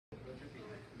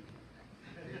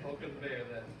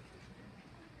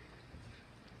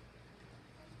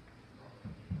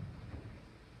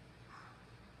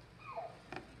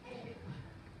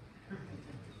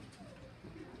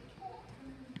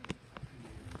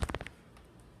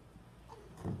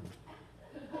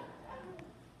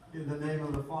In the name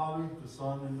of the Father, the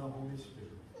Son, and the Holy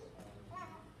Spirit,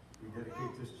 we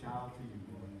dedicate this child to you.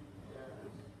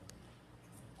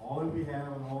 All that we have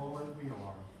and all that we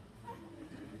are,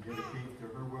 we dedicate to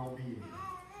her well-being.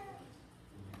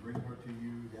 We bring her to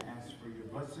you to ask for your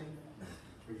blessing,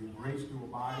 for your grace to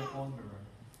abide upon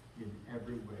her in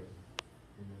every way.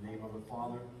 In the name of the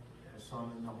Father, the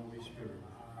Son, and the Holy Spirit.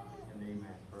 And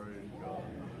amen. Praise God.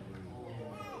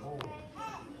 Oh.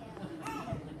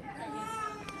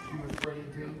 She was praying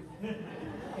too? Is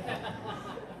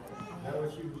that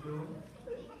what she was doing?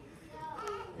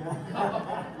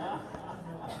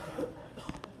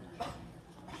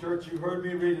 Church, you heard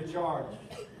me read a charge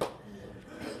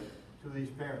to these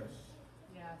parents.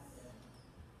 Yes.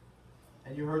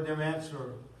 And you heard them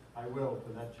answer, I will,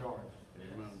 to that charge.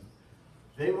 Amen.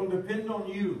 They will depend on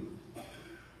you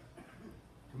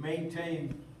to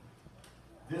maintain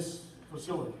this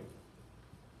facility,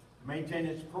 to maintain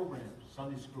its programs,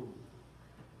 Sunday school,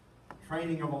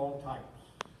 training of all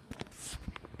types,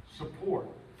 support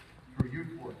through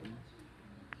youth working.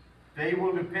 They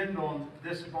will depend on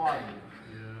this body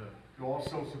to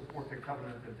also support the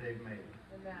covenant that they've made.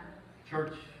 Amen.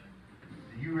 Church,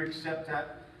 do you accept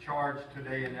that charge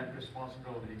today and that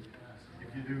responsibility?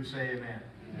 If you do, say amen.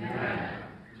 Amen.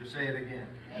 Would you say it again?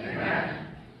 Amen.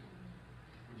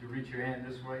 Would you reach your hand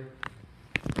this way?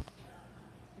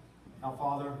 Now,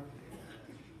 Father,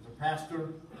 as a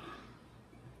pastor,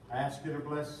 I ask you to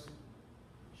bless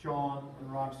Sean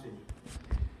and Roxy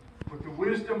with the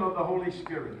wisdom of the Holy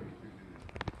Spirit,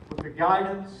 with the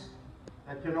guidance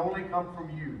that can only come from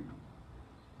you,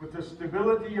 with the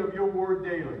stability of your word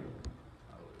daily,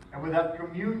 and with that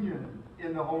communion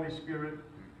in the Holy Spirit,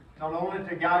 not only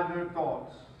to guide their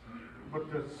thoughts,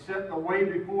 but to set the way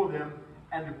before them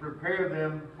and to prepare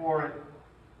them for it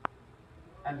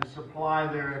and to supply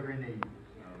their every need.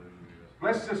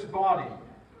 Bless this body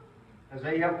as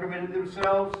they have committed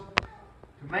themselves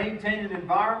to maintain an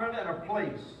environment and a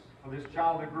place for this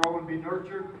child to grow and be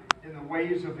nurtured in the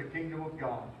ways of the kingdom of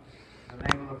God. In the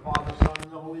name of the Father, Son,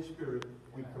 and the Holy Spirit,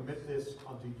 we commit this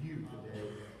unto you today.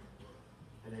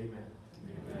 And amen.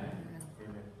 Amen.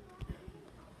 Amen.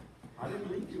 I didn't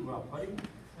leave you up, buddy.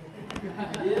 You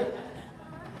did?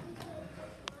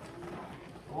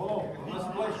 Oh, well, let's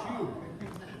bless you.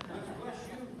 Let's bless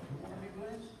you. You want to be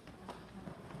blessed?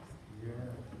 Yeah.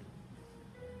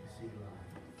 See you live.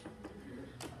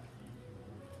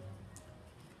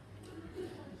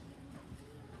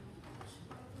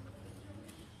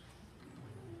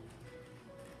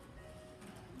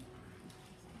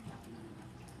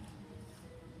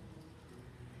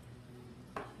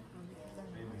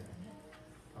 Amen.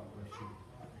 God bless you.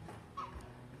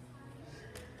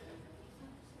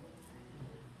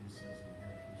 This is the dedication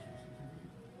certificate.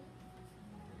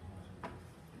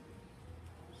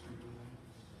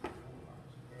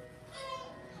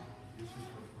 This is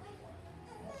her first wife.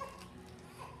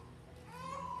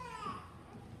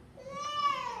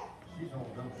 She's all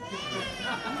done.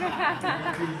 I can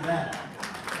tell you that.